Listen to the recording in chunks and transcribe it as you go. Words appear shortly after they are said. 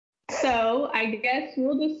So I guess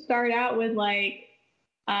we'll just start out with like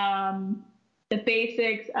the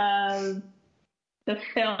basics of the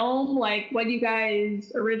film. Like, what you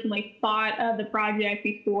guys originally thought of the project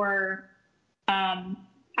before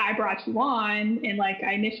I brought you on, and like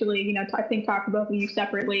I initially, I think talked to both of you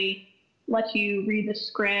separately, let you read the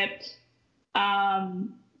script,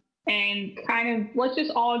 and kind of let's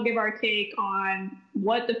just all give our take on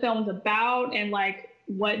what the film's about and like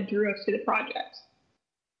what drew us to the project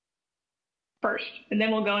first, and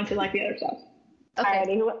then we'll go into like the other stuff. Okay.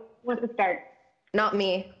 Alrighty, who wants to start? Not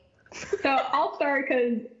me. So I'll start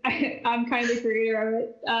because I'm kind of the creator of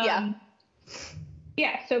it.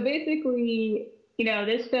 Yeah. So basically,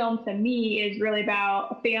 this film to me is really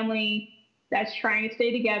about a family that's trying to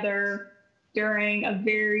stay together during a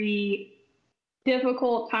very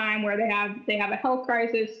difficult time where they have a health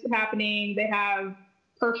crisis happening, they have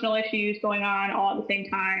personal issues going on all at the same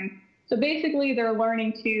time. So basically, they're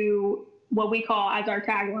learning to what we call, as our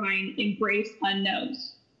tagline, embrace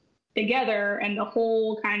unknowns together. And the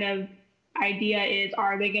whole kind of idea is,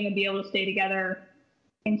 are they going to be able to stay together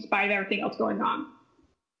in spite of everything else going on?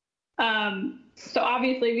 So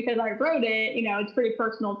obviously, because I wrote it, it's pretty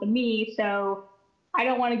personal to me. So I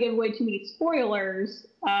don't want to give away too many spoilers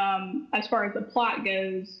as far as the plot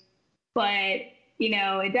goes. But,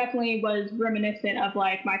 it definitely was reminiscent of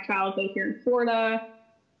like my childhood here in Florida.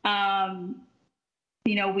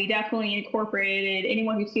 We definitely incorporated,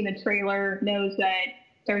 anyone who's seen the trailer knows that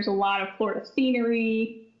there's a lot of Florida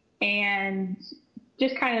scenery and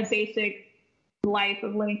just kind of basic life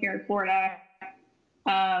of living here in Florida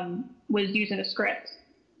was used in the script.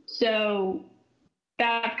 So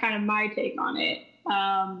that's kind of my take on it.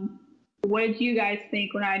 What did you guys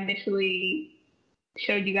think when I initially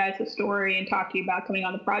showed you guys the story and talked to you about coming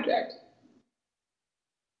on the project?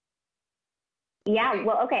 Yeah,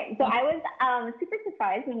 well, okay. So I was super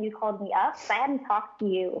surprised when you called me up. I hadn't talked to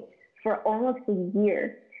you for almost a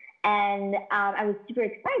year. And I was super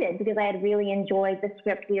excited because I had really enjoyed the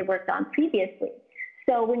script we had worked on previously.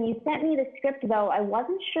 So when you sent me the script, though, I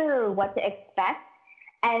wasn't sure what to expect.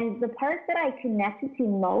 And the part that I connected to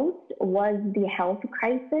most was the health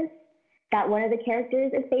crisis that one of the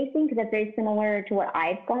characters is facing, because that's very similar to what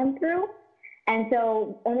I've gone through. And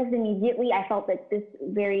so almost immediately, I felt that this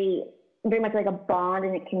very much like a bond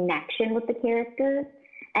and a connection with the characters.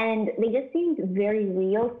 And they just seemed very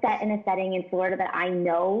real, set in a setting in Florida that I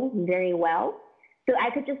know very well. So I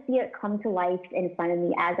could just see it come to life in front of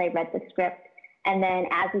me as I read the script. And then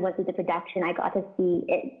as we went through the production, I got to see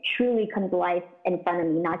it truly come to life in front of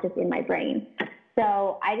me, not just in my brain.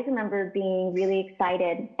 So I just remember being really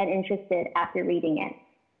excited and interested after reading it.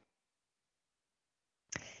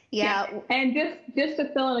 Yeah. And just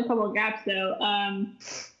to fill in a couple of gaps, though,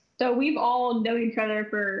 so we've all known each other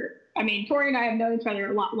Tori and I have known each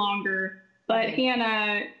other a lot longer, but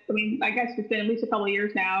Hannah, I guess it's been at least a couple of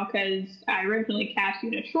years now, because I originally cast you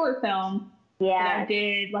in a short film that I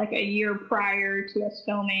did like a year prior to us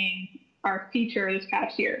filming our feature this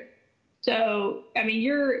past year. So,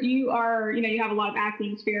 you have a lot of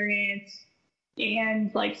acting experience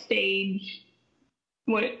and like stage,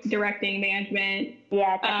 directing, management.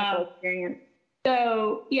 Yeah, technical experience.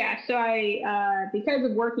 So I, because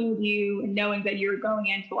of working with you and knowing that you were going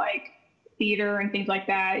into like theater and things like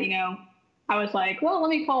that, I was like, well, let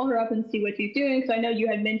me call her up and see what she's doing. So I know you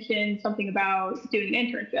had mentioned something about doing an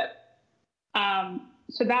internship.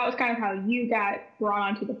 So that was kind of how you got brought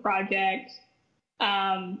onto the project.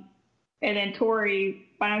 And then Tori,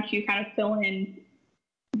 why don't you kind of fill in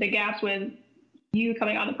the gaps with you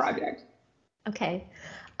coming on the project? Okay.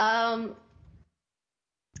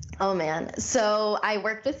 Oh man. So I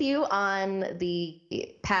worked with you on the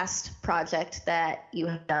past project that you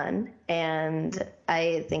have done, and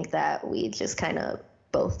I think that we just kind of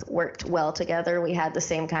both worked well together. We had the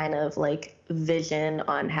same kind of like vision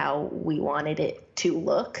on how we wanted it to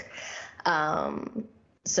look.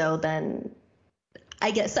 So then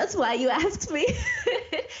I guess that's why you asked me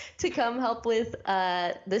to come help with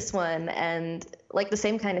this one. And like the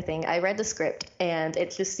same kind of thing. I read the script and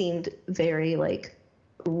it just seemed very like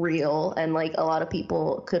real, and like a lot of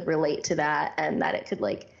people could relate to that, and that it could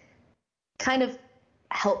like kind of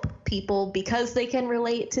help people because they can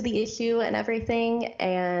relate to the issue and everything.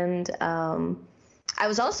 And I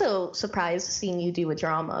was also surprised seeing you do a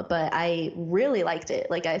drama, but I really liked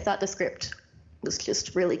it. Like I thought the script was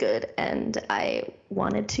just really good and I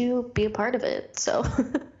wanted to be a part of it. So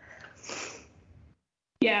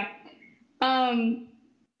yeah.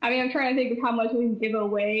 I'm trying to think of how much we can give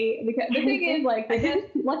away, because the thing is, like, I guess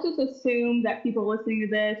let's just assume that people listening to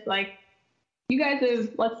this, like, you guys have,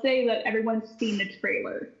 let's say that everyone's seen the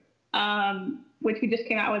trailer. which we just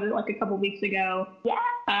came out with it like a couple weeks ago. Yeah.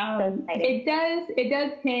 So it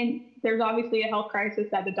does hint, there's obviously a health crisis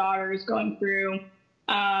that the daughter is going through.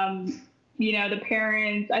 You know, the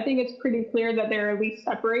parents, I think it's pretty clear that they're at least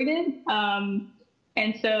separated.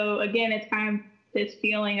 And so again, it's kind of this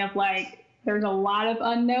feeling of like, there's a lot of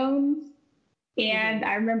unknowns. And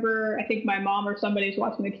I remember, I think my mom or somebody was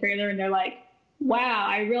watching the trailer and they're like, wow,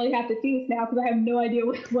 I really have to see this now because I have no idea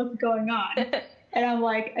what's going on. And I'm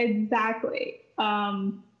like, exactly.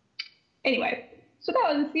 Anyway, so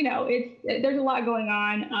that was, you know, there's a lot going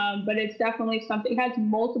on, but it's definitely something, it has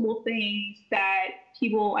multiple things that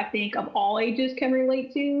people, I think, of all ages can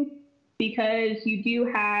relate to, because you do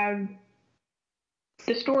have,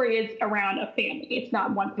 the story is around a family. It's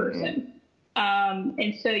not one person.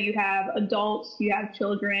 And so you have adults, you have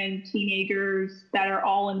children, teenagers that are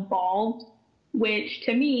all involved, which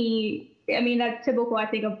to me, I mean, that's typical, I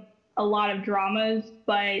think, of a lot of dramas,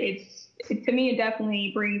 but to me, it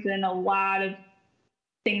definitely brings in a lot of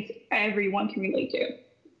things everyone can relate to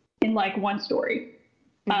in like one story,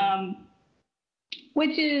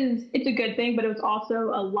 which is, it's a good thing, but it was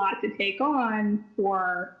also a lot to take on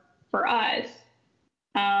for us,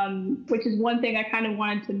 which is one thing I kind of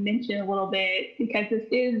wanted to mention a little bit, because this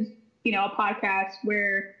is, you know, a podcast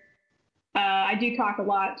where I do talk a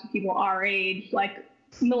lot to people our age, like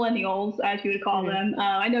millennials, as you would call them.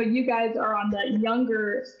 I know you guys are on the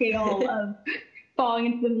younger scale of falling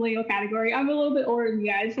into the millennial category. I'm a little bit older than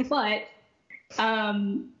you guys, but,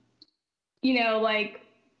 you know, like,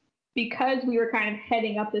 because we were kind of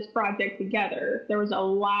heading up this project together, there was a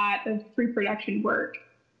lot of pre-production work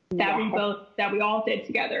that we all did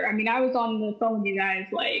together. I mean, I was on the phone with you guys,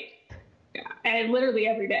 like, and literally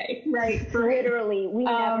every day, right? Literally, we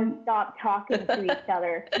never stopped talking to each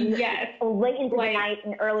other. Yes. Late into the night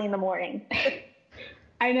and early in the morning.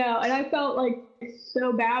 I know, and I felt like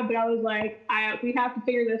so bad, but I was like, we have to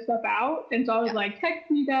figure this stuff out. And so I was like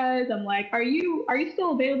texting you guys. I'm like, are you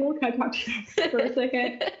still available? Can I talk to you for a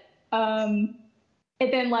second? And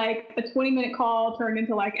then like a 20-minute call turned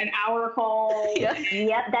into like an hour call. Yep,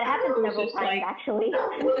 that happened several times, like, actually.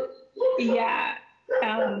 Yeah.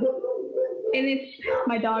 And it's,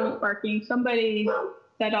 my dog was barking. Somebody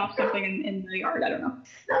set off something in the yard. I don't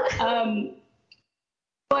know.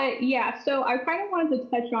 But yeah, so I kind of wanted to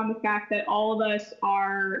touch on the fact that all of us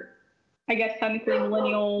are, I guess, technically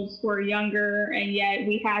millennials. We're younger, and yet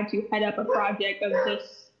we had to head up a project of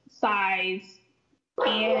this size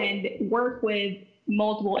and work with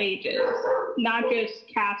multiple ages, not just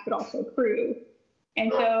cast, but also crew. And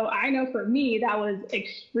so I know for me, that was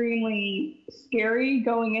extremely scary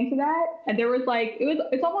going into that. And there was like,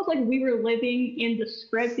 it's almost like we were living in the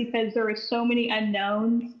script, because there were so many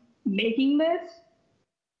unknowns making this,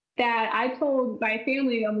 that I told my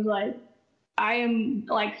family, I was like, I am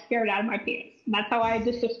like scared out of my pants. And that's how I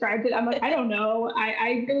just described it. I'm like, I don't know.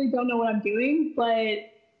 I really don't know what I'm doing, but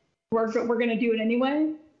we're going to do it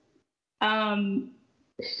anyway.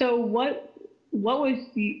 So what was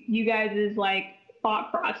you guys' like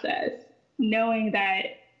thought process, knowing that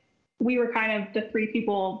we were kind of the three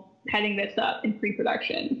people heading this up in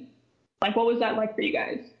pre-production? Like, what was that like for you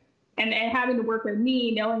guys? And having to work with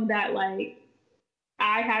me, knowing that like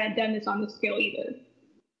I hadn't done this on the scale either.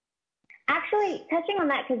 Actually, touching on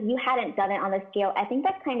that, because you hadn't done it on the scale, I think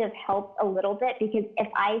that kind of helped a little bit, because if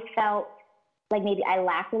I felt like maybe I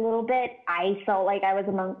lacked a little bit, I felt like I was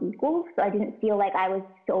among equals. So I didn't feel like I was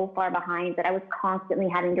so far behind that I was constantly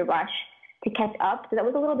having to rush to catch up. So that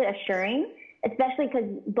was a little bit assuring, especially because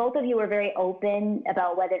both of you were very open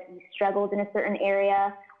about whether you struggled in a certain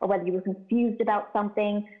area or whether you were confused about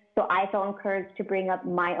something. So I felt encouraged to bring up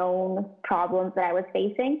my own problems that I was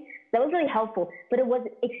facing. That was really helpful, but it was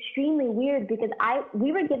extremely weird because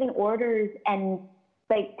we were giving orders and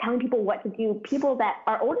like telling people what to do, people that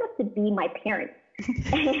are old enough to be my parents,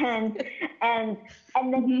 and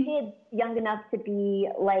then kids young enough to be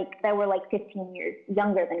like, that were like 15 years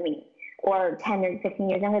younger than me, or 10 or 15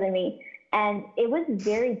 years younger than me. And it was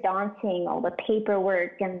very daunting, all the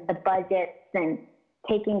paperwork and the budgets and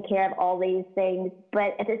taking care of all these things.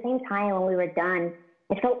 But at the same time, when we were done,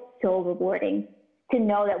 it felt so rewarding to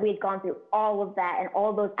know that we had gone through all of that and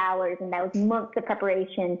all those hours, and that was months of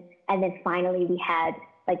preparation. And then finally we had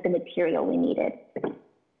like the material we needed.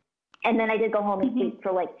 And then I did go home and sleep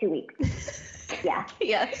for like 2 weeks. Yeah.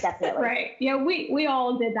 Yes. Definitely. Right. Yeah. We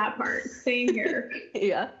all did that part. Same here.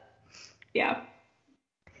 Yeah. Yeah.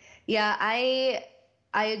 Yeah. I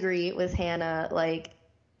agree with Hannah. Like,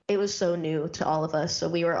 it was so new to all of us. So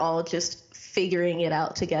we were all just figuring it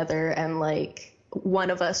out together, and like, one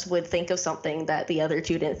of us would think of something that the other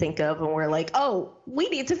two didn't think of, and we're like, oh, we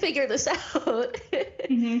need to figure this out.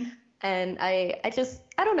 And I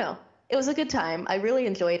don't know. It was a good time. I really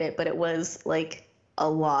enjoyed it, but it was like a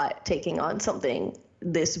lot taking on something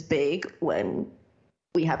this big when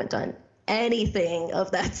we haven't done anything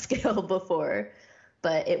of that scale before.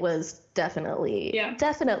 But it was definitely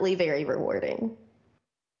very rewarding.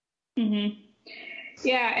 Mm-hmm.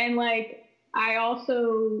 Yeah, and like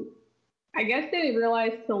I guess didn't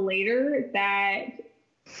realize till later that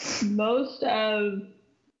most of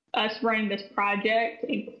us running this project,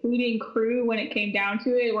 including crew when it came down to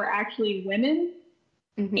it, were actually women.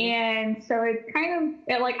 Mm-hmm. And so it's kind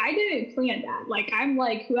of like, I didn't plan that. Like, I'm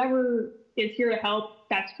like, whoever is here to help,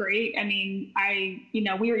 that's great. I mean,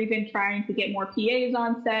 we were even trying to get more PAs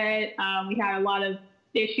on set. We had a lot of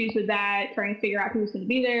issues with that, trying to figure out who was going to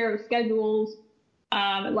be there, schedules.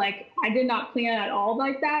 Like, I did not plan at all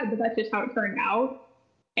like that, but that's just how it turned out.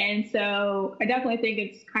 And so I definitely think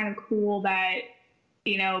it's kind of cool that,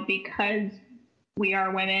 because we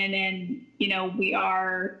are women and, we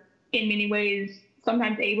are in many ways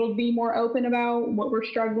sometimes able to be more open about what we're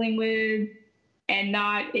struggling with and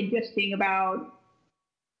not it just being about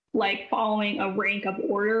like following a rank of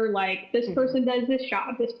order, like this person does this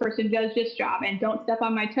job, this person does this job, and don't step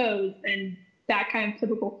on my toes, and that kind of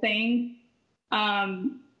typical thing.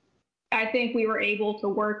 I think we were able to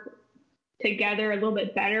work together a little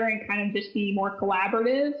bit better and kind of just be more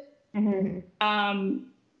collaborative. Mm-hmm.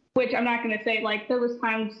 Which I'm not going to say, like, there was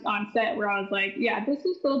times on set where I was like, yeah, this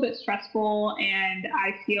is a little bit stressful, and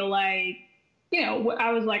I feel like,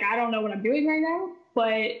 I was like, I don't know what I'm doing right now,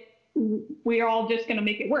 but we're all just going to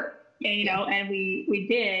make it work, and, and we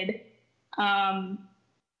did.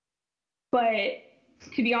 But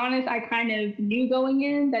to be honest, I kind of knew going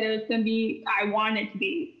in that it was going to be, I wanted it to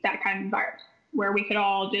be that kind of environment where we could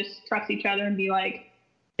all just trust each other and be like,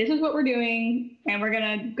 this is what we're doing, and we're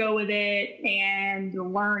going to go with it and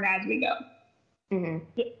learn as we go. Mm-hmm.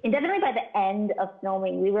 Yeah, and definitely by the end of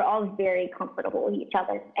filming, we were all very comfortable with each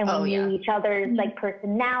other, and we knew each other's like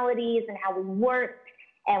personalities and how we worked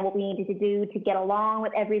and what we needed to do to get along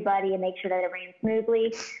with everybody and make sure that it ran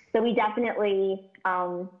smoothly. So we definitely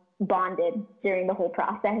bonded during the whole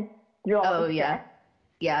process through all the stress.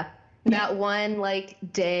 Yeah. That one like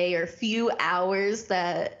day or few hours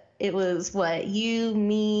that it was you,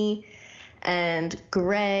 me, and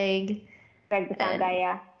Greg. Greg the sound guy,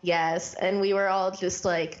 yeah. Yes, and we were all just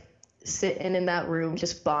like sitting in that room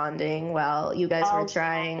just bonding while you guys were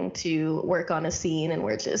trying to work on a scene, and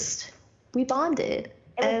we bonded.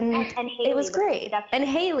 And Haley, it was great. And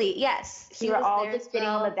Haley, yes. We were all just sitting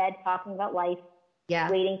on the bed talking about life.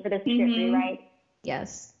 Yeah. Waiting for the script to rewrite.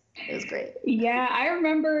 Yes. It was great. Yeah, I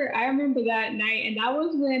remember that night, and that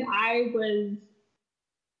was when I was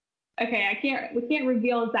okay, we can't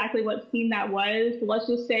reveal exactly what scene that was, but let's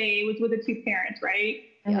just say it was with the two parents, right?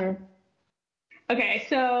 Yeah. Okay,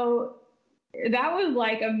 so that was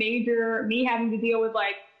like a major me having to deal with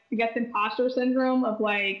like, I guess, imposter syndrome of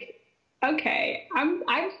like, okay, I'm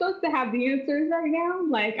supposed to have the answers right now.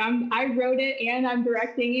 Like I wrote it and I'm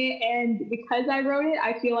directing it, and because I wrote it,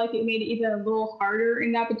 I feel like it made it even a little harder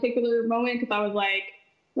in that particular moment because I was like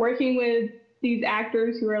working with these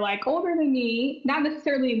actors who are like older than me, not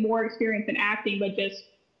necessarily more experienced in acting, but just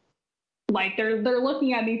like they're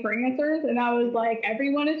looking at me for answers, and I was like,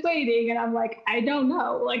 everyone is waiting, and I'm like, I don't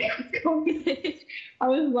know, like what's going on. I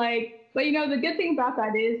was like, but the good thing about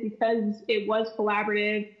that is because it was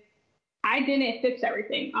collaborative, I didn't fix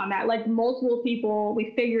everything on that. Like multiple people,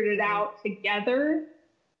 we figured it out together.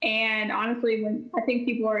 And honestly, I think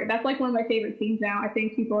that's like one of my favorite scenes now. I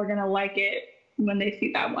think people are gonna like it when they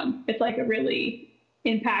see that one. It's like a really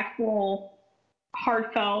impactful,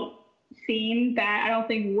 heartfelt scene that I don't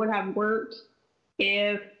think would have worked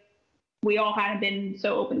if we all hadn't been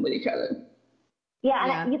so open with each other.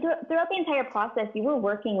 Yeah. And throughout the entire process, you were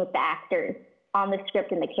working with the actors on the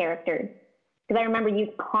script and the characters. Because I remember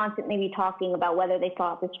you constantly be talking about whether they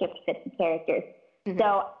thought the script fit the characters. Mm-hmm.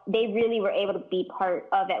 So they really were able to be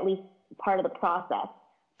at least part of the process.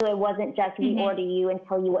 So it wasn't just we order you and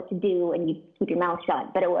tell you what to do and you keep your mouth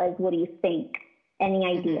shut, but it was, what do you think? Any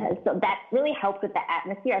ideas? So that really helped with the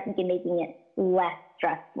atmosphere, I think, in making it less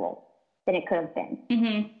stressful than it could have been.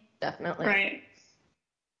 Mm-hmm. Definitely. Right.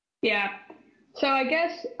 Yeah. So I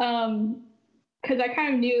guess, because I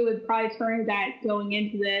kind of knew it would probably turn that going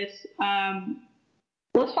into this,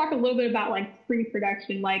 let's talk a little bit about like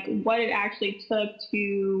pre-production, like what it actually took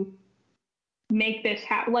to make this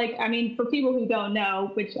happen. Like, I mean, for people who don't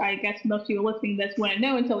know, which I guess most people listening to this wouldn't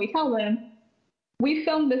know until we tell them, we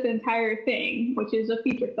filmed this entire thing, which is a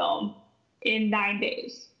feature film, in 9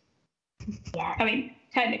 days. Yeah. I mean,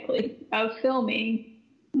 technically, of filming,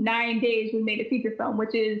 9 days we made a feature film,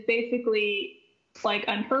 which is basically like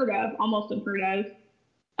almost unheard of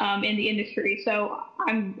in the industry. So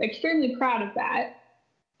I'm extremely proud of that.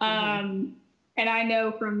 And I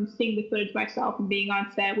know from seeing the footage myself and being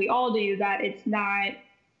on set, we all do that. It's not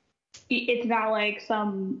like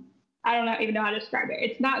some, I don't even know how to describe it.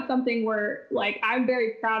 It's not something where, like, I'm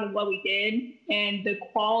very proud of what we did and the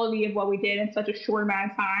quality of what we did in such a short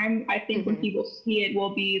amount of time. I think when people see it,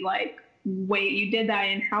 will be like, wait, you did that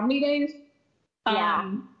in how many days?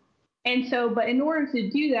 Yeah. And so, but in order to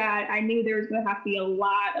do that, I knew there was going to have to be a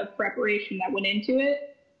lot of preparation that went into it.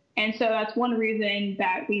 And so that's one reason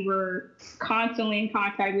that we were constantly in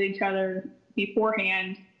contact with each other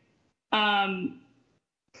beforehand.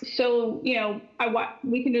 So, you know,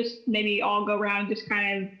 we can just maybe all go around and just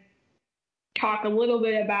kind of talk a little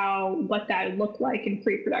bit about what that looked like in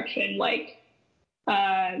pre-production. Like,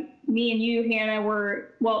 me and you, Hannah,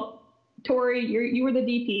 Tori, you were the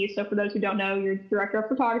DP. So for those who don't know, you're director of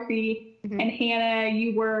photography. And Hannah,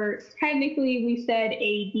 you were technically, we said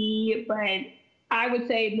AD, but I would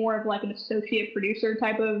say more of like an associate producer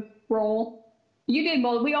type of role. You did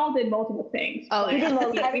we all did multiple things. Oh, we did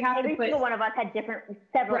multiple. Every single one of us had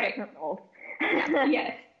several different roles.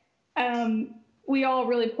 Yes. We all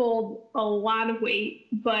really pulled a lot of weight,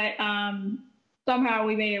 but somehow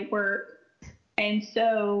we made it work. And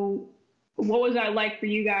so what was that like for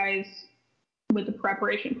you guys with the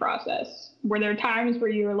preparation process? Were there times where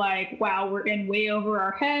you were like, wow, we're in way over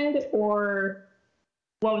our head, or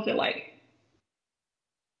what was it like?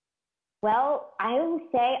 Well, I will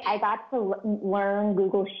say I got to learn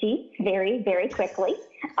Google Sheets very, very quickly.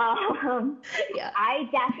 I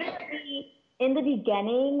definitely, in the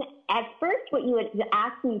beginning, at first, what you would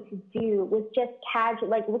ask me to do was just casual,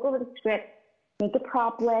 like look over the script, make a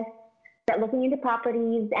prop list, start looking into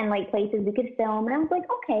properties and like places we could film. And I was like,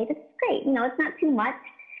 okay, this is great. You know, it's not too much.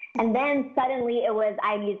 And then suddenly it was,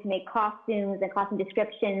 I needed to make costumes and costume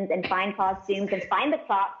descriptions and find costumes and find the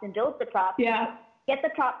props and build the props. Yeah. Get the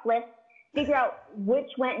prop list, figure out which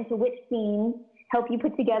went into which scene, help you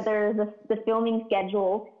put together the filming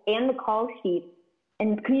schedule and the call sheet,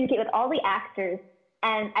 and communicate with all the actors.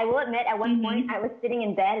 And I will admit, at one point, I was sitting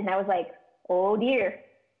in bed and I was like, oh dear,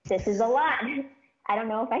 this is a lot. I don't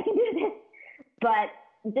know if I can do this. But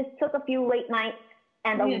it just took a few late nights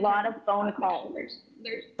and a lot of phone calls.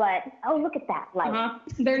 But, oh, look at that light.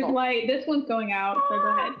 There's light. This one's going out, so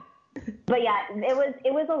go ahead. But yeah, it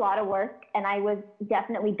was a lot of work, and I was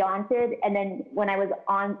definitely daunted. And then when I was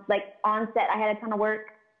on set, I had a ton of work.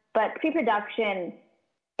 But pre-production,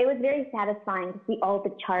 it was very satisfying to see all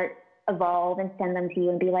the charts evolve and send them to you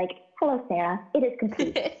and be like, "Hello, Sarah, it is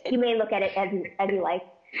complete. You may look at it as you like."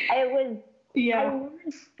 I learned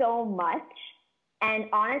so much, and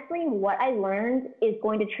honestly, what I learned is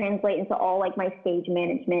going to translate into all like my stage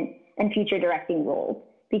management and future directing roles,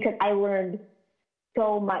 because I learned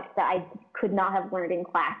so much that I could not have learned in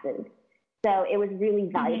classes. So it was really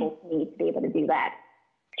valuable to me to be able to do that.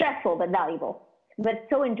 Stressful, but valuable, but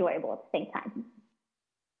so enjoyable at the same time.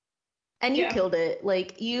 And you killed it.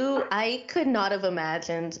 Like I could not have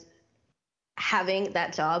imagined having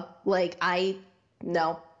that job. Like I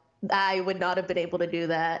would not have been able to do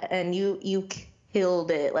that. And you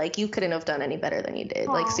killed it. Like you couldn't have done any better than you did.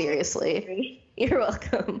 Aww, like seriously. You're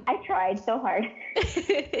welcome. I tried so hard.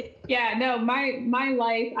 Yeah, no, my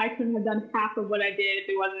life, I couldn't have done half of what I did if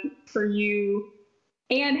it wasn't for you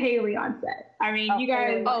and Haley on set. I mean, you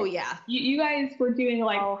guys. Oh yeah. You guys were doing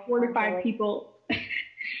like 4 to 5 people.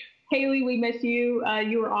 Haley, we miss you.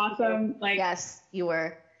 You were awesome. Like, yes, you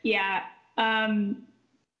were. Yeah.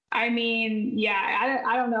 I mean, yeah,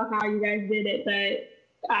 I don't know how you guys did it, but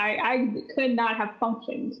I could not have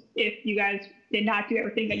functioned if you guys did not do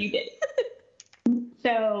everything that you did.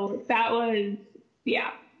 So that was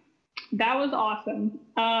awesome.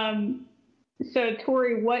 So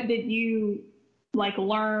Tori, what did you like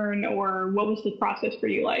learn, or what was the process for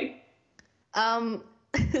you like?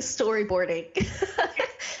 Storyboarding.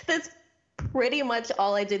 That's pretty much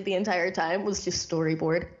all I did the entire time, was just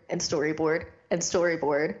storyboard and storyboard and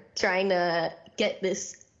storyboard, trying to get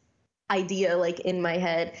this idea like in my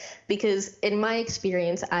head, because in my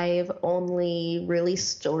experience I've only really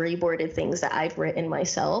storyboarded things that I've written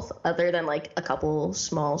myself, other than like a couple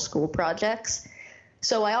small school projects.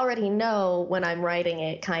 So I already know when I'm writing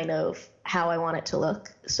it kind of how I want it to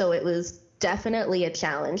look. So it was definitely a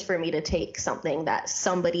challenge for me to take something that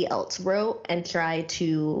somebody else wrote and try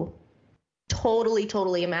to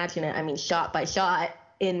totally imagine it, I mean shot by shot,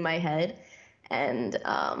 in my head. And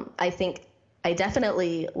I think I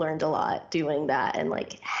definitely learned a lot doing that and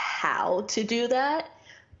like how to do that,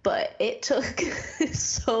 but it took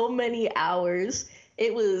so many hours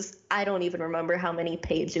it was, I don't even remember how many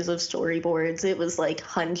pages of storyboards. It was like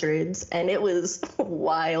hundreds, and it was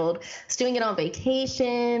wild. I was doing it on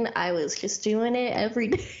vacation. I was just doing it every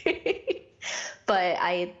day. But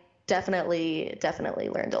I definitely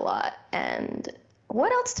learned a lot. And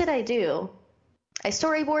what else did I do? I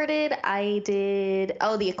storyboarded. I did,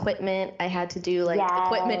 the equipment. I had to do like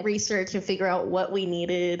equipment research and figure out what we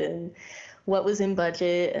needed and what was in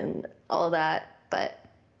budget and all that. But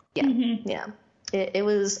yeah, it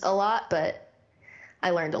was a lot, but I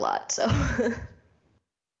learned a lot. So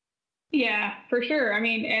yeah, for sure. I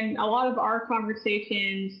mean, and a lot of our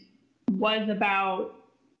conversations was about,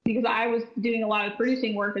 because I was doing a lot of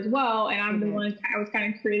producing work as well, and I'm the one, I was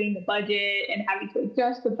kind of creating the budget and having to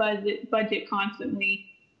adjust the budget constantly.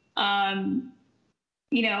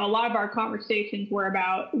 You know, a lot of our conversations were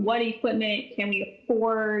about what equipment can we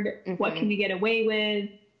afford, what can we get away with,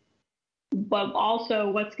 but also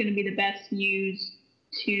what's going to be the best use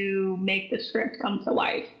to make the script come to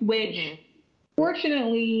life, which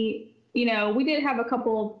fortunately, you know, we did have a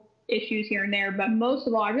couple of issues here and there, but most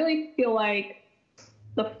of all, I really feel like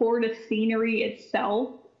the Florida scenery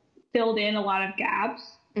itself filled in a lot of gaps.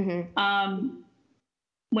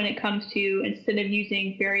 When it comes to, instead of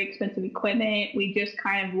using very expensive equipment, we just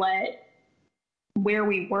kind of let where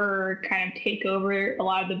we were kind of take over a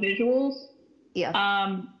lot of the visuals.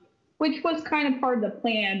 Which was kind of part of the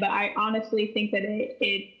plan, but I honestly think that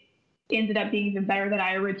it ended up being even better than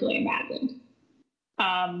I originally imagined.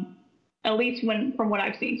 At least from what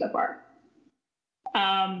I've seen so far.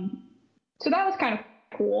 So that was kind of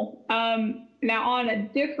cool. Now on a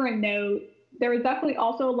different note, there was definitely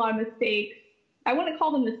also a lot of mistakes. I wouldn't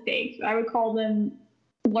call them mistakes, but I would call them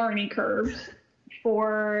learning curves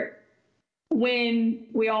for when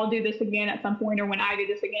we all do this again at some point, or when I do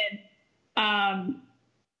this again.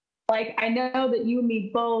 Like, I know that you and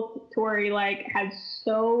me both, Tori, like, had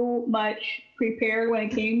so much prepared when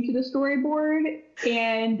it came to the storyboard,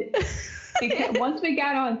 and once we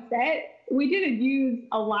got on set, we didn't use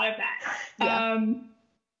a lot of that.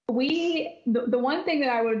 The one thing that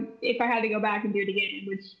I would, if I had to go back and do it again,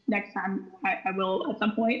 which next time I will at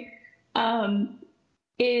some point,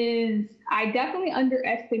 is I definitely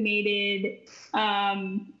underestimated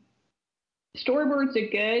storyboards are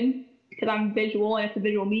good because I'm visual and it's a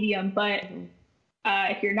visual medium, but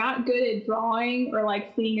if you're not good at drawing or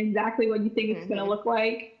like seeing exactly what you think it's going to look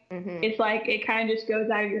like, it's like it kind of just goes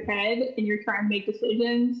out of your head and you're trying to make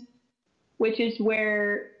decisions, which is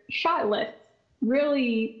where shot lists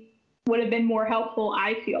really would have been more helpful,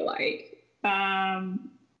 I feel like.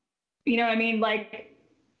 You know what I mean? Like,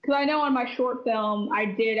 because I know on my short film, I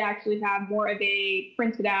did actually have more of a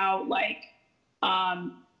printed out, like,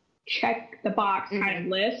 check the box kind of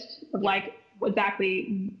list of like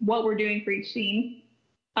exactly what we're doing for each scene.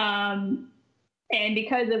 And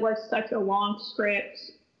because it was such a long script,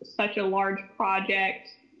 such a large project,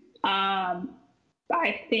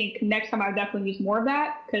 I think next time I'll definitely use more of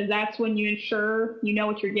that, because that's when you ensure you know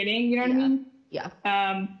what you're getting. You know what I mean? Yeah.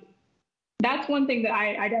 That's one thing that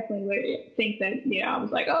I definitely would think that, you know, I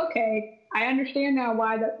was like, okay, I understand now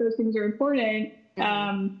why those things are important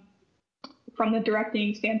from the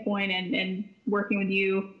directing standpoint and working with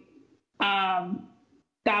you.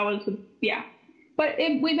 That was, But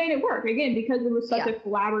we made it work, again, because it was such a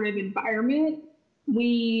collaborative environment.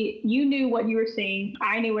 You knew what you were seeing.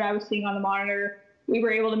 I knew what I was seeing on the monitor. We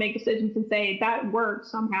were able to make decisions and say, that worked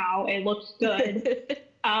somehow. It looks good.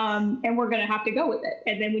 And we're going to have to go with it.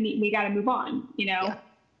 And then we got to move on, you know?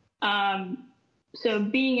 So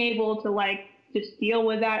being able to like just deal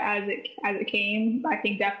with that as it came, I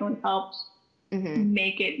think definitely helped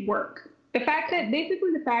make it work. The fact that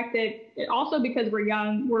also because we're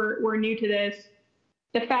young, we're new to this,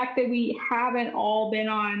 the fact that we haven't all been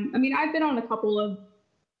on, I mean, I've been on a couple of,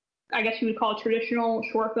 I guess you would call traditional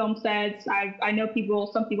short film sets. I know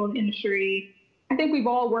some people in the industry. I think we've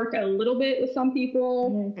all worked a little bit with some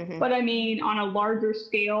people, but I mean, on a larger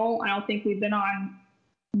scale, I don't think we've been on,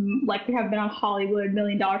 like we have been on Hollywood $1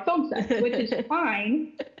 million film sets, which is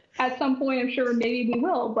fine. At some point, I'm sure maybe we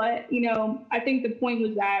will, but, you know, I think the point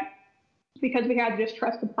was that because we had to just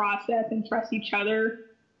trust the process and trust each other,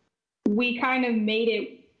 we kind of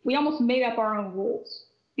we almost made up our own rules.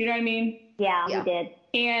 You know what I mean? Yeah, we did.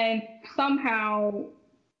 And somehow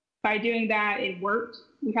by doing that, it worked.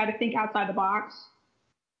 We had to think outside the box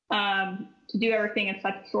to do everything in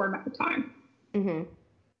such a short amount of time.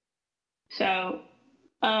 So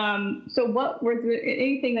what was there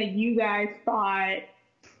anything that you guys thought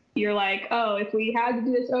you're like, oh, if we had to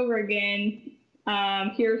do this over again,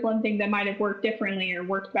 here's one thing that might have worked differently or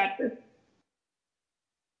worked better?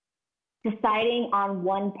 Deciding on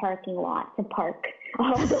one parking lot to park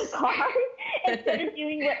all the cars instead of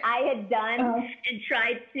doing what I had done and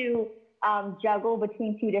tried to juggle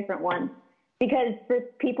between two different ones. Because for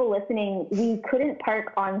people listening, we couldn't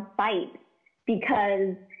park on site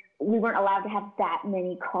because we weren't allowed to have that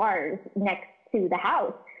many cars next to the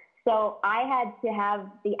house. So I had to have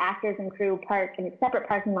the actors and crew park in a separate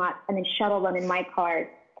parking lot and then shuttle them in my car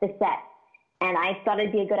to set. And I thought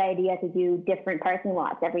it'd be a good idea to do different parking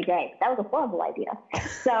lots every day. That was a horrible idea.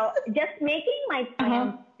 So just making my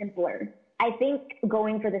plan simpler. I think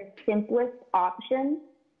going for the simplest option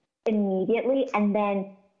immediately, and then,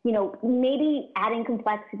 you know, maybe adding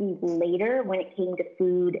complexities later when it came to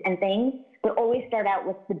food and things, but always start out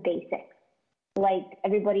with the basics. Like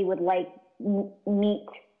everybody would like meat,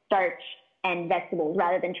 starch, and vegetables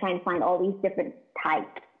rather than trying to find all these different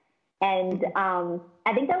types. And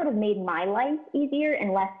I think that would have made my life easier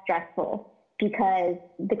and less stressful, because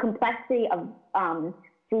the complexity of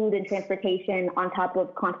food and transportation on top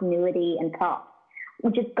of continuity and props,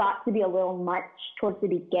 which just got to be a little much towards the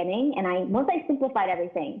beginning. And once I simplified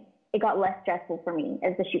everything, it got less stressful for me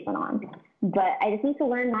as the shoot went on. But I just need to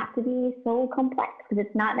learn not to be so complex, because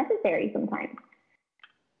it's not necessary sometimes.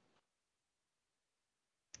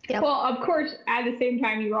 Yep. Well, of course, at the same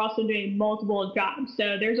time, you were also doing multiple jobs,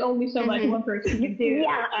 so there's only so much one person can do.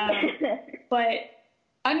 Yeah. But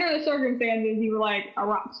under the circumstances, you were like a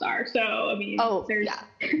rock star. So, I mean, it's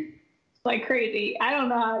like crazy. I don't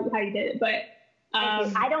know how you did it, but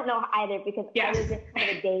I don't know either, because I was just kind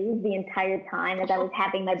of dazed the entire time as I was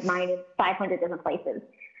having my mind in 500 different places.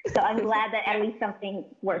 So I'm glad that at least something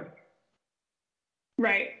worked.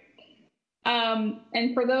 Right.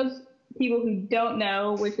 And for those people who don't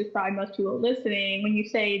know, which is probably most people listening, when you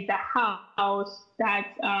say the house, that's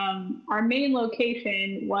our main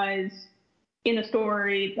location was in the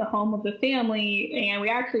story, the home of the family, and we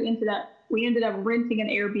actually ended up renting an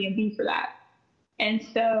Airbnb for that. And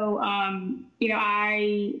so, you know,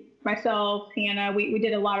 myself, Hannah, we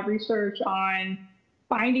did a lot of research on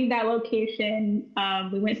finding that location.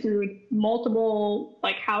 We went through multiple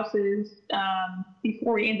like houses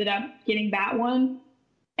before we ended up getting that one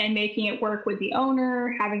and making it work with the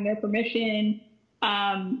owner, having their permission.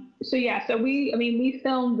 So we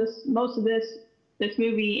filmed most of this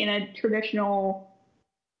movie in a traditional,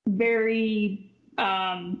 very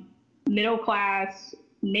middle class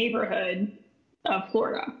neighborhood of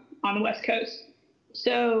Florida on the West Coast.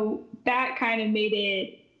 So that kind of made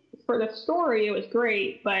it, for the story, it was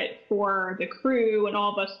great, but for the crew and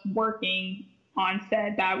all of us working on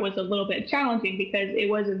set, that was a little bit challenging because it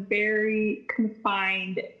was a very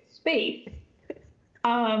confined space.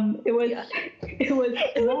 It was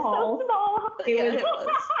small. So small. It was.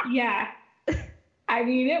 I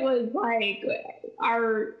mean, it was like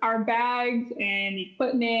our bags and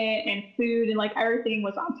equipment and food and like everything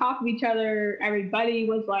was on top of each other. Everybody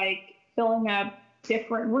was like filling up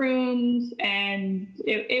different rooms, and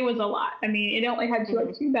it was a lot. I mean, it only had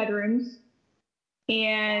two bedrooms,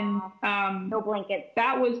 and no blankets.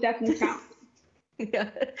 That was definitely challenging. Yeah.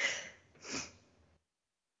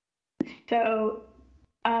 So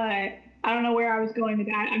I don't know where I was going with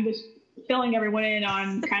that. I'm just filling everyone in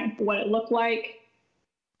on kind of what it looked like.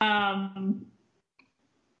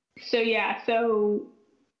 So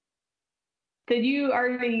did you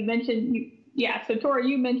already mention? So Tori,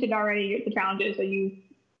 you mentioned already the challenges. So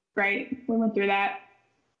right? We went through that.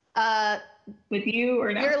 With you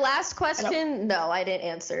or no? Your last question? No, I didn't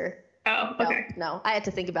answer. Oh, okay. No, I had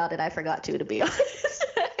to think about it. I forgot to be honest.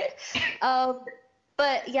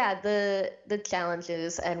 But yeah, the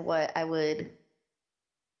challenges and what I would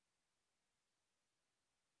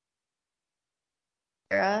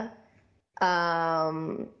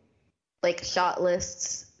like shot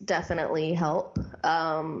lists definitely help.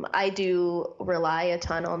 I do rely a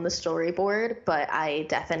ton on the storyboard, but I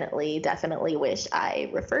definitely wish I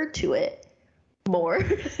referred to it more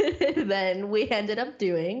than we ended up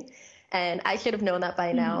doing. And I should have known that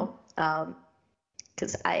by now,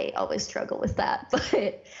 because I always struggle with that.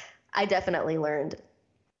 But I definitely learned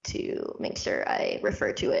to make sure I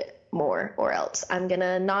refer to it more, or else I'm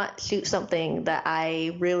gonna not shoot something that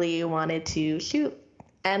I really wanted to shoot,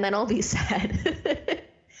 and then I'll be sad.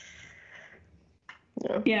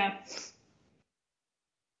 Yeah.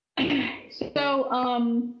 So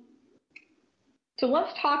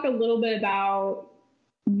let's talk a little bit about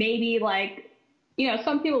maybe like, you know,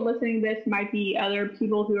 some people listening to this might be other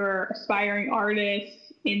people who are aspiring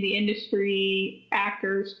artists in the industry,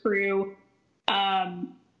 actors, crew.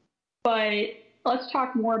 But let's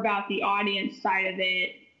talk more about the audience side of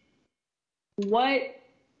it.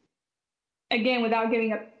 Again, without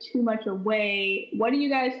giving up too much away, what do you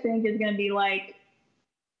guys think is going to be like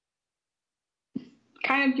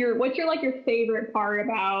what's your like your favorite part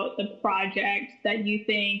about the project that you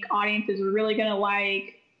think audiences are really gonna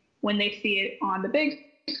like when they see it on the big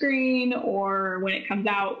screen or when it comes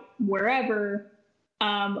out wherever?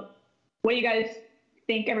 What do you guys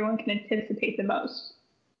think everyone can anticipate the most?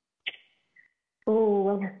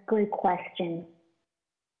 Oh, that's a good question.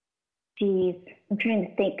 Geez, I'm trying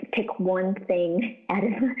to pick one thing out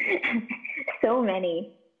of so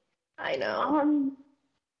many. I know.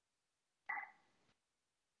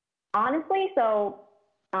 Honestly,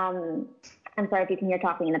 I'm sorry if you can hear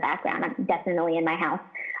talking in the background. I'm definitely in my house.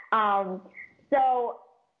 So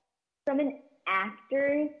from an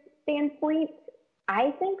actor's standpoint,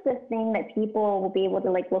 I think the thing that people will be able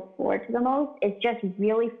to like look forward to the most is just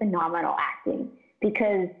really phenomenal acting,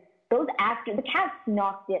 because those actors, the cast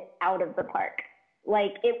knocked it out of the park.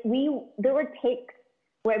 Like there were takes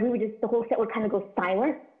where the whole set would kind of go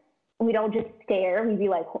silent. We'd all just stare. We'd be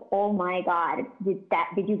like, oh my God,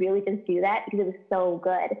 did you really just do that? Because it was so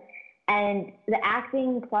good. And the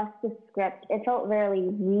acting plus the script, it felt very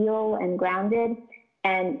real and grounded.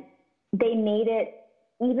 And they made it,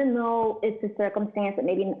 even though it's a circumstance that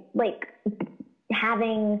maybe like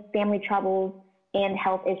having family troubles and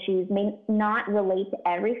health issues may not relate to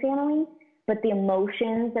every family, but the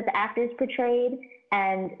emotions that the actors portrayed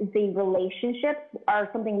and the relationships are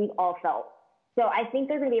something we've all felt. So I think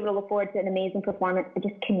they're going to be able to look forward to an amazing performance and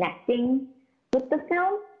just connecting with the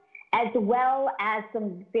film, as well as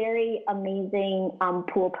some very amazing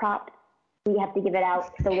pool props. We have to give it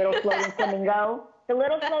out to the little floating flamingo. The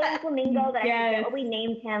little floating flamingo that I forget what we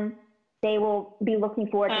named him. They will be looking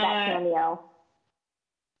forward to that cameo.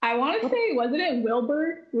 I want to say, wasn't it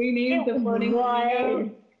Wilbur? We named the floating flamingo.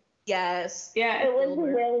 Yes. Yeah, it was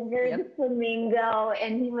Wilbur the flamingo,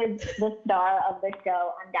 and he was the star of the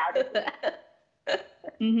show, undoubtedly.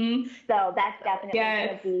 Mm-hmm. So that's definitely going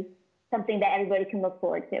to be something that everybody can look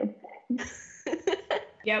forward to.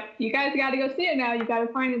 Yep, you guys got to go see it now. You got to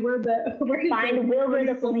find Wilbur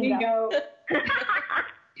the flamingo.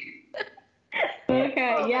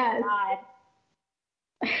 Okay. Oh yes.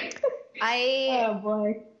 Oh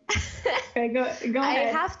boy. Okay, go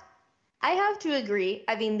ahead. I have to agree.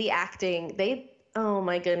 I mean, the acting, oh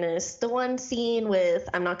my goodness. The one scene with,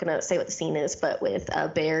 I'm not going to say what the scene is, but with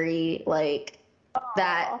Barry, like,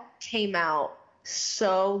 that came out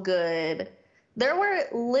so good. There were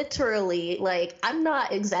literally, like, I'm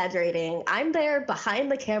not exaggerating. I'm there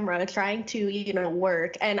behind the camera trying to,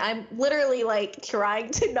 work. And I'm literally, like, trying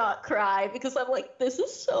to not cry because I'm like, this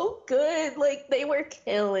is so good. Like, they were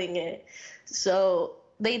killing it. So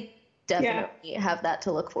they definitely have that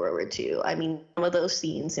to look forward to. I mean, some of those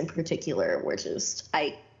scenes in particular were just,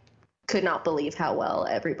 I could not believe how well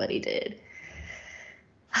everybody did.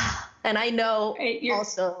 And I know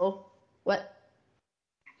also, what?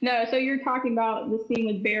 No, so you're talking about the scene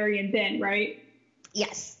with Barry and Ben, right?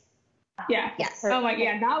 Yes. Yeah. Yes. Oh my,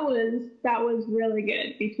 yeah, that was really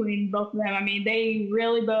good between both of them. I mean, they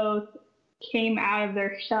really both came out of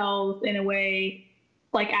their shells in a way,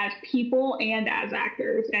 like as people and as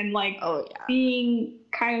actors, and like being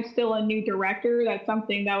kind of still a new director. That's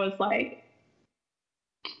something that was like,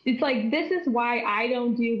 it's like, this is why I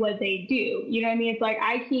don't do what they do. You know what I mean? It's like,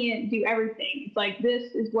 I can't do everything. It's like,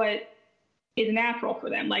 this is what is natural for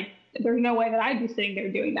them. Like, there's no way that I'd be sitting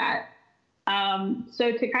there doing that.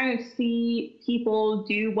 So to kind of see people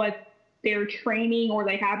do what they're training or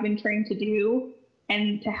they have been trained to do,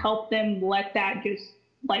 and to help them let that just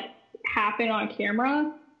like happen on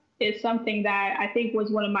camera, is something that I think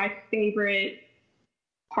was one of my favorite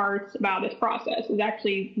parts about this process, is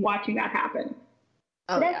actually watching that happen.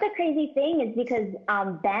 That's the crazy thing, is because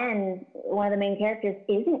Ben, one of the main characters,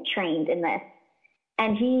 isn't trained in this.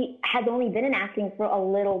 And he has only been in acting for a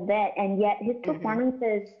little bit, and yet his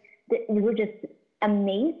performances were just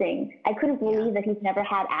amazing. I couldn't believe that he's never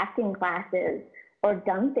had acting classes or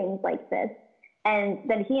done things like this. And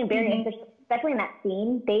then he and Barry, especially in that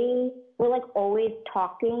scene, they were like always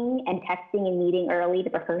talking and texting and meeting early to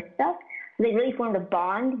rehearse stuff. So they really formed a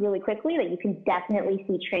bond really quickly that you can definitely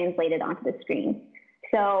see translated onto the screen.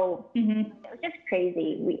 So it was just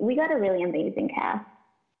crazy. We got a really amazing cast.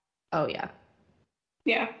 Oh, yeah.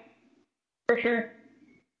 Yeah, for sure.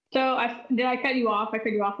 So did I cut you off? I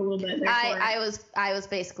cut you off a little bit there. I was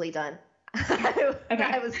basically done. Okay.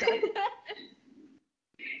 I was done.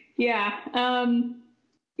 Yeah.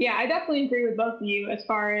 Yeah, I definitely agree with both of you as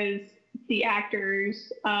far as the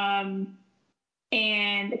actors. And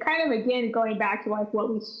kind of, again, going back to like what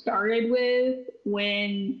we started with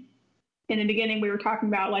when in the beginning we were talking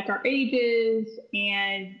about like our ages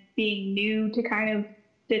and being new to kind of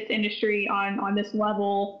this industry on this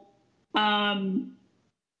level.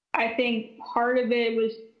 I think part of it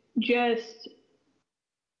was just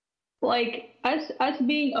like us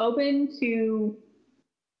being open to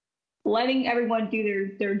letting everyone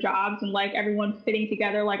do their jobs and like everyone fitting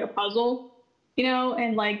together like a puzzle,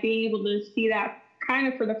 and like being able to see that kind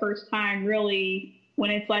of for the first time, really, when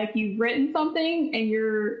it's like you've written something and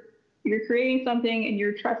you're creating something and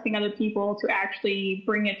you're trusting other people to actually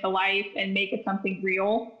bring it to life and make it something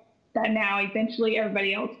real that now eventually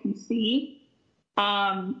everybody else can see.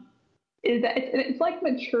 Is that it's like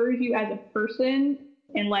matures you as a person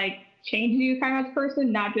and like changes you kind of as a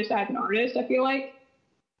person, not just as an artist, I feel like.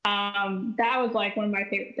 That was like one of my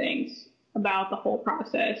favorite things about the whole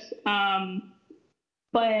process.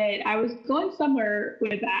 But I was going somewhere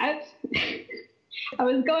with that. I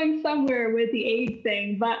was going somewhere with the age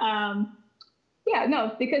thing, but yeah,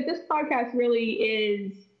 no, because this podcast really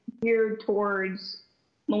is geared towards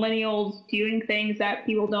millennials doing things that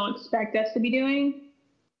people don't expect us to be doing.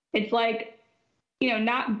 It's like,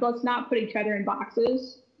 let's not put each other in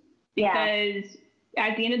boxes, because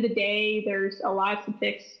at the end of the day, there's a lot of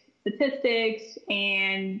statistics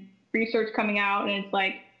and research coming out, and it's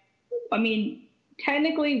like, I mean,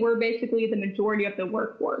 technically we're basically the majority of the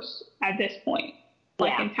workforce at this point,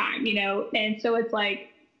 like in time, and so it's like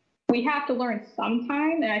we have to learn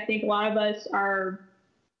sometime, and I think a lot of us are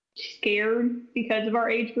scared because of our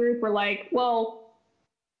age group. We're like, well,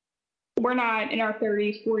 we're not in our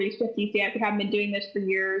 30s, 40s, 50s yet. We haven't been doing this for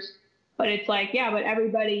years. But it's like, yeah, but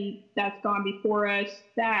everybody that's gone before us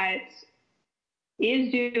that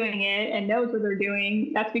is doing it and knows what they're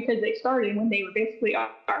doing, that's because they started when they were basically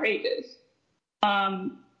our ages.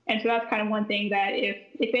 And so that's kind of one thing that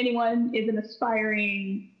if anyone is an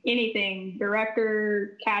aspiring anything,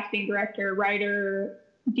 director, casting director, writer,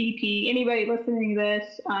 DP, anybody listening to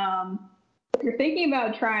this, if you're thinking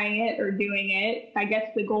about trying it or doing it, I guess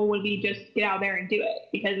the goal would be just get out there and do it,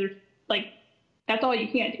 because there's like, that's all you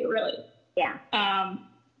can do, really. Yeah.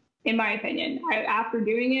 In my opinion, after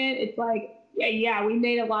doing it, it's like, yeah, we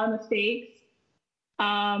made a lot of mistakes.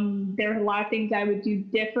 There are a lot of things I would do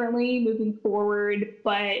differently moving forward,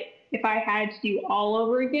 but if I had to do all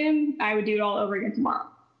over again, I would do it all over again tomorrow.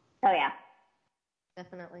 Oh yeah.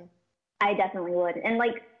 Definitely. I definitely would. And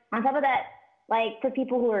like, on top of that, like for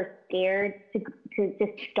people who are scared to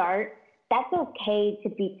just start, that's okay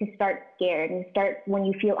to start scared and start when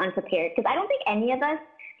you feel unprepared. Because I don't think any of us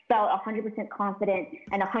felt 100% confident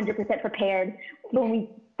and 100% prepared when we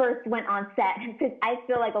first went on set. Because I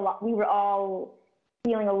feel like we were all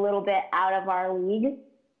feeling a little bit out of our league,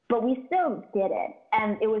 but we still did it,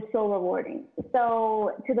 and it was so rewarding.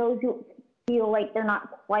 So to those who feel like they're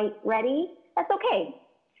not quite ready, that's okay.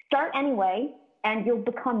 Start anyway, and you'll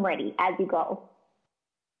become ready as you go.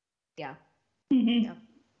 Yeah. Mm-hmm.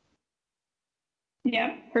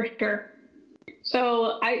 Yeah, for sure.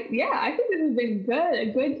 So I think this has been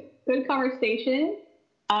a good conversation.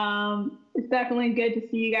 It's definitely good to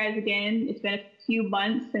see you guys again. It's been a few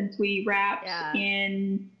months since we wrapped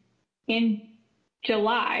in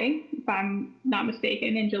July, if I'm not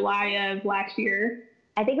mistaken, in July of last year.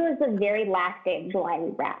 I think it was the very last day of July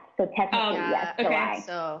we wrapped. So technically, yes, okay. July.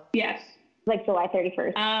 So yes, like July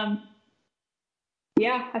 31st.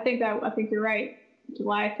 Yeah, I think you're right.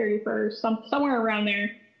 July 31st, somewhere around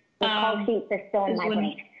there. The call sheets are still in my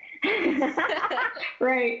brain.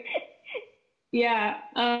 Right. Yeah.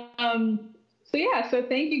 So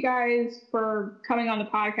thank you guys for coming on the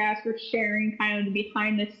podcast, for sharing kind of the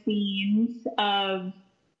behind the scenes of,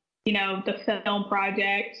 the film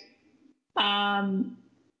project.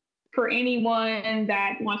 For anyone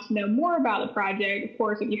that wants to know more about the project, of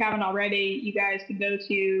course, if you haven't already, you guys can go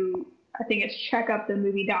to, I think it's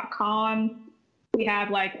checkupthemovie.com. We have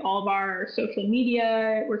like all of our social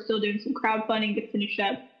media. We're still doing some crowdfunding to finish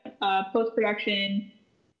up post-production.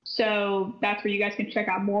 So that's where you guys can check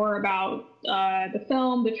out more about the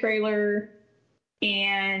film, the trailer.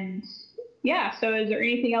 And yeah, so is there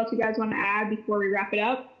anything else you guys want to add before we wrap it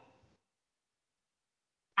up?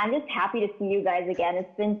 I'm just happy to see you guys again.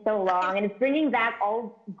 It's been so long, and it's bringing back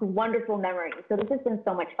all wonderful memories. So this has been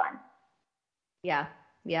so much fun. Yeah.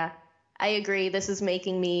 I agree. This is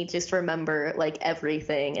making me just remember like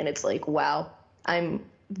everything, and it's like, wow, I'm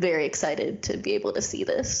very excited to be able to see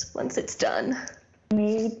this once it's done.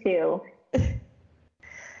 Me too.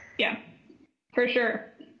 Yeah, for sure.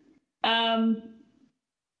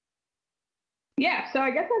 Yeah, so I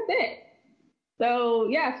guess that's it. So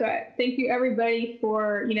thank you everybody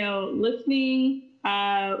for, listening.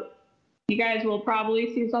 You guys will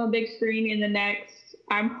probably see this on the big screen in the next,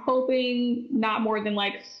 I'm hoping not more than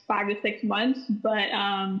like 5 to 6 months, but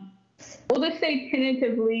we'll just say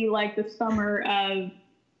tentatively like the summer of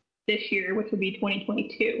this year, which would be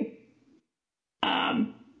 2022.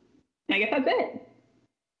 I guess that's it.